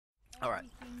Alright.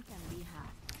 Everything can be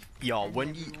hacked. Y'all,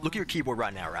 when you look at your keyboard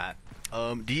right now, right?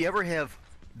 Do you ever have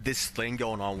this thing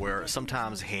going on where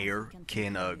sometimes hair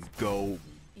can go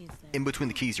in between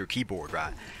the keys of your keyboard,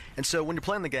 right? And so when you're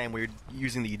playing the game, where you're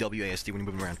using the WASD, when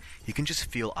you're moving around, you can just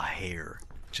feel a hair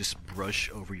just brush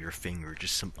over your finger,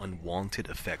 just some unwanted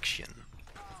affection.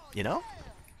 You know?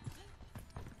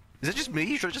 Is it just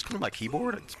me? Should I just clean my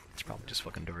keyboard? It's probably just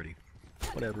fucking dirty.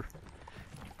 Whatever.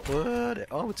 What?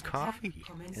 Oh, it's coffee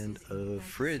and a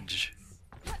fridge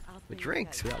with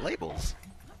drinks without labels.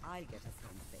 I'll get us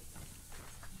home safe.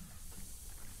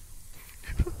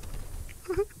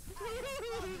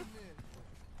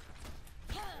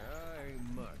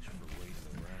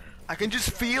 I can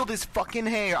just feel this fucking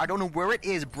hair. I don't know where it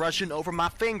is brushing over my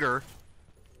finger.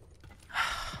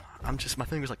 My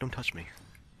finger's like, don't touch me.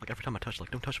 Like every time I touch,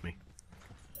 like, don't touch me.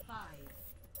 5,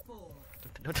 4,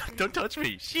 Don't touch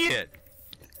me. Shit.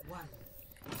 1.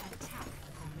 Attack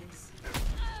commence.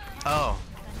 Oh,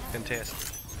 fantastic.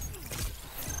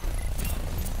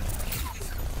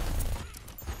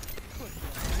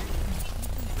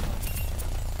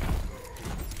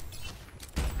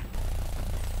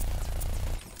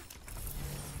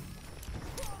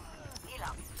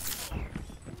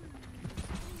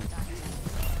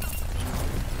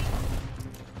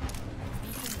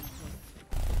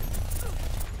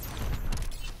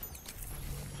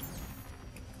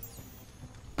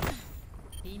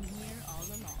 Been here all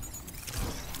along.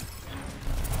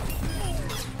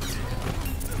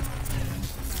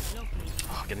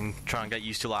 Oh, trying to get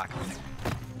used to like.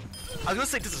 I was gonna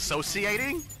say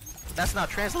disassociating. That's not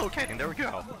translocating. There we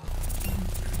go.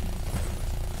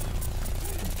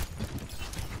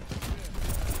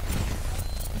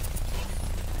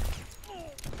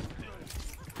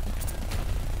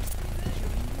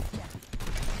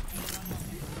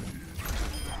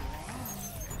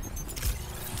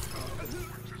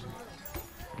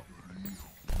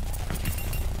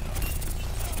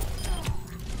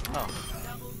 Oh.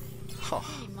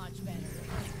 Much better.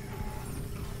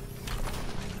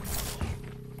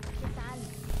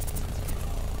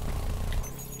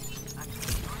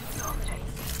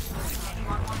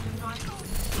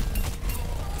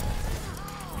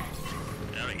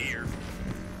 Out of here.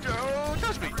 Don't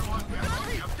touch me!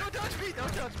 Don't touch me!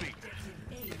 Don't touch me!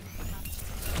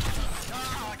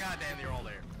 Oh, goddamn, you're all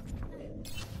there.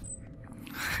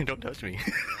 Don't touch me.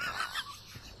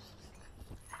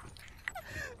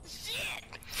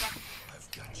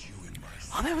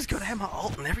 Oh, that was good. I had my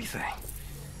ult and everything.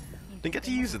 Didn't get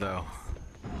to use it though.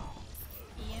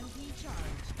 EMP charge.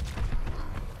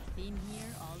 Been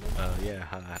here all along. Yeah,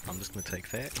 I'm just gonna take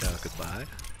that. Goodbye.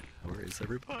 Where is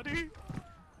everybody?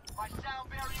 My sound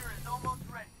barrier is almost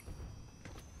ready.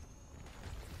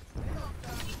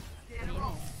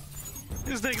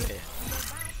 Just take that.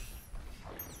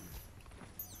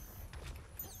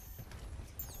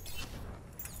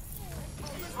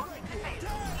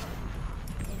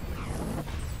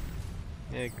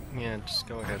 Yeah, just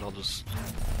go ahead, I'll just...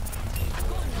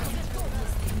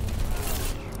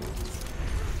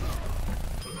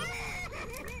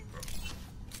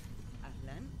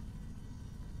 Ahlan.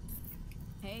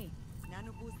 Hey,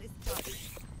 nano boost is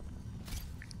charged.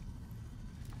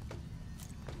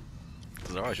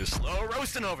 Cause I was just slow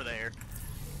roasting over there.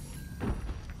 Here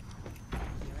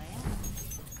I am.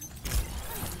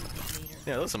 Later.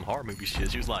 Yeah, that was some horror movie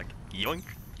shit. She was like, yoink.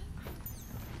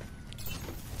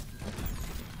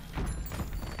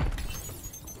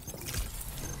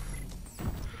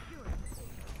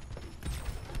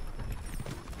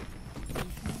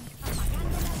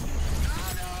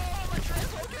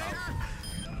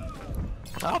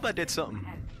 I hope that did something.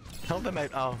 I hope that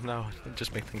made. Oh no, it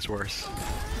just made things worse.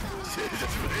 It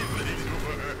just made things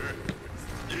worse.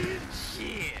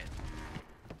 Shit.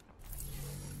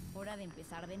 Hora de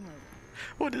empezar de nuevo.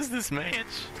 What is this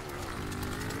match?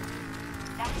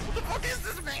 What the fuck is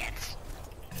this match?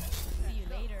 See you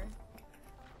later.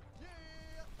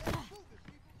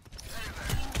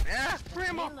 Yeah,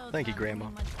 Grandma. Payloads Thank you, aren't Grandma.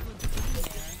 doing much good in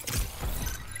there.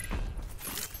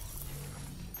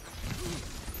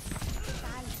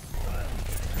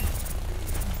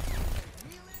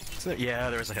 So, yeah,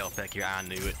 there's a health pack here. I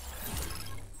knew it.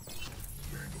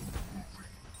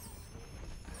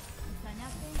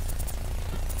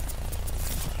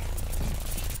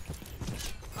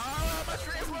 Ah, my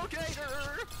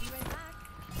translocator! Be right back.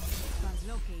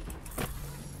 Translocating.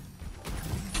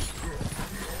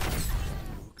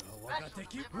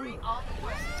 Delivery on the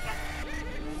way.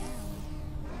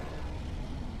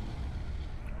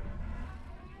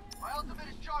 My ultimate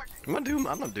is charging.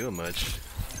 I'm not doing much.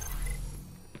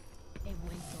 He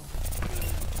vuelto.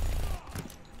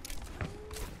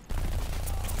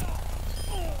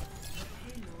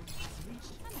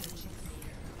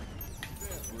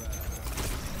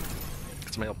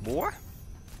 smell, boy.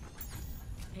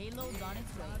 Payload's on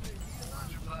its way.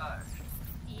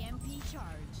 EMP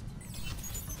charged.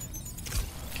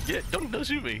 Yeah, don't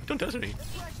shoot me. Don't touch me.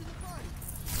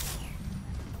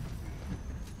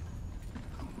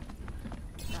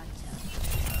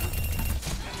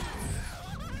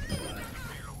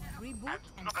 Reboot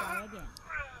and try again.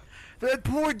 That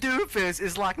poor doofus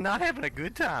is like not having a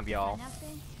good time, y'all.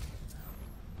 Nothing?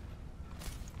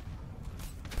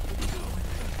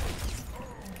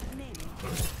 Maybe.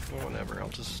 Well, whatever. I'll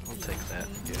take that.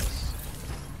 Yes.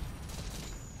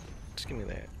 Just give me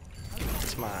that.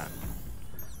 It's mine.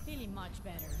 Feeling much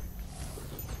better.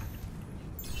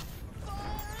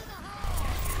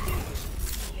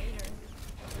 Later.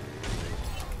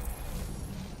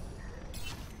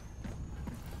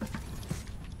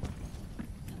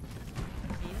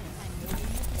 I'm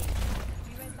moving the plate.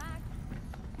 Be right back.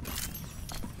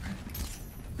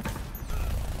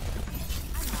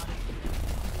 I'm out of here.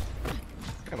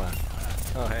 Come on.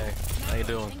 Oh, hey. How you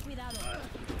doing? Think without a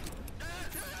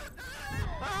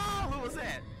Oh, what was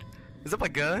that? Is that my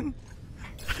gun?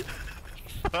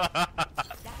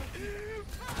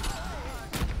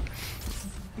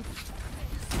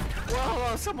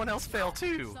 Whoa, someone else fell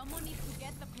too. Someone needs to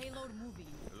get the payload moving.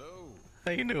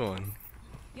 How you doing?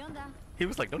 ¿Qué onda? He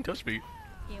was like, don't touch me.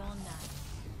 ¿Qué onda?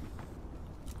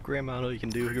 Grandma, I know you can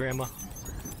do it, Grandma.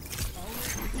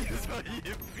 That's what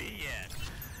you be at.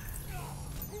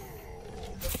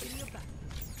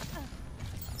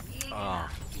 Oh,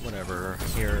 whatever.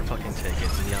 Here, fucking take it.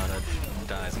 Zenyatta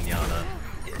dies, Zenyatta.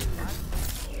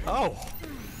 Oh!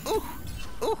 Ooh!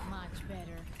 Ooh! Much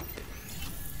better.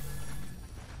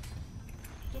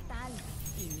 ¿Qué tal?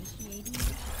 Initiating.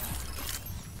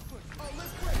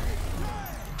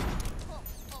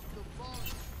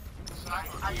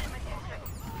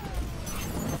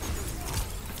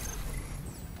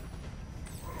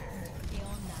 ¿Qué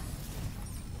onda?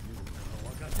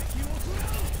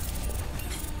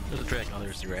 There's a dragon. Oh,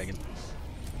 there's the dragon.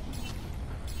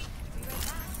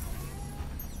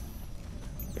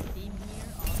 Team here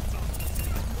on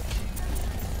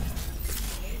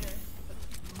later.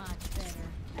 Much better.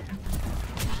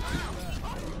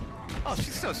 Oh,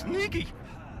 she's so sneaky!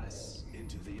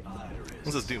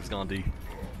 What's this Doom's gonna do?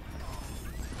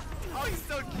 Oh, he's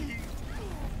so cute!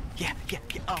 Yeah, yeah,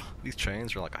 yeah. Oh, these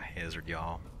trains are like a hazard,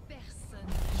 y'all. Personne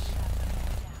n'échappe.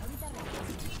 Ahorita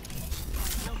regreso.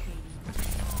 Locating.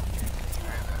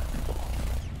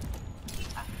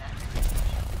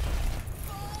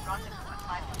 Run into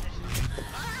my position.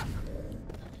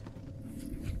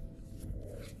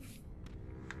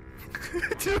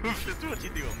 Doofus, what you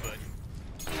doing, buddy?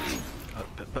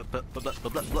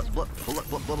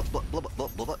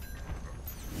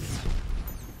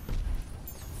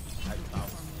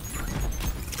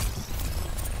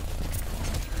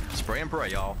 Spray and pray,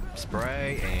 y'all.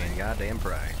 Spray and goddamn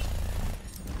pray.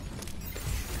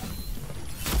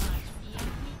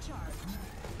 EMP charged.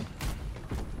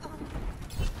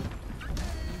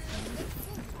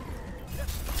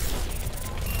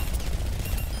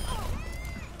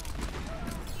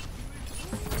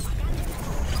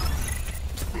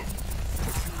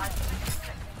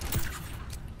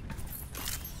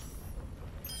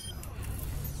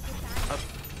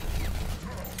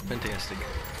 Fantastic.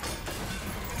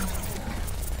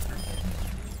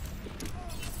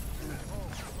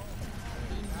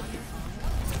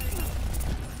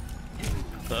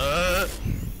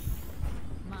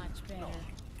 Much better.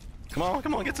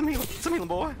 Come on, get some healing,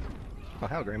 boy. Oh,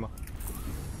 how, Grandma?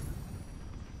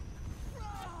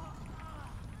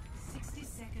 60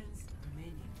 seconds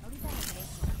remaining. Ahorita regreso.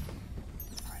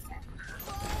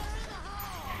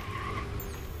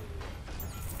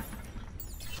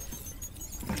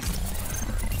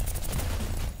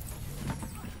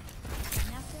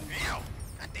 Nothing? Ow!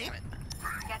 God damn it!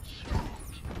 Get shot.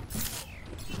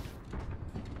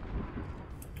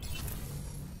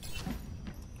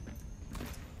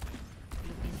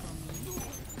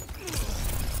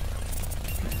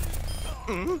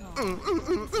 Looking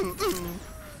for me?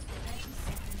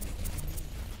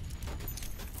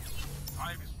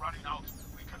 Time is running out.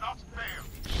 We cannot fail.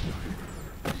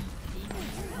 Team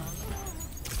here on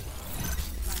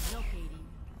Translocating.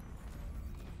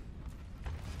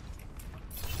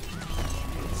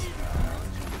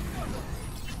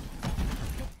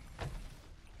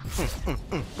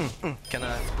 Can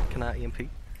I EMP?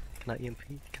 Can I EMP?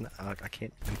 I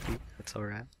can't EMP. That's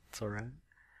alright. It's alright.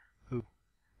 Ooh.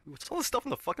 What's all this stuff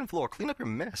on the fucking floor? Clean up your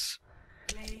mess.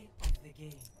 Play of the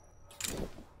game.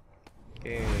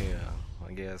 Yeah,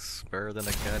 I guess better than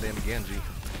a goddamn Genji.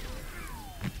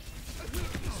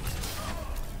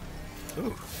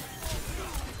 Ooh.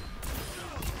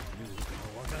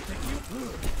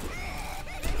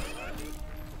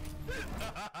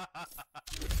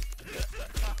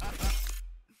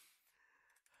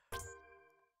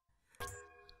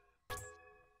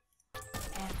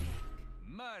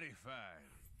 Mighty fine.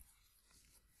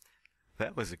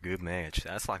 That was a good match.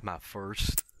 That's like my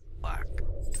first, like,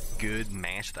 good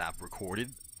match that I've recorded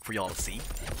for y'all to see.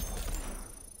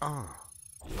 That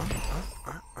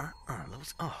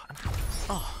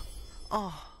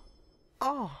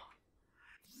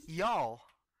was,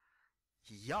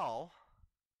 y'all,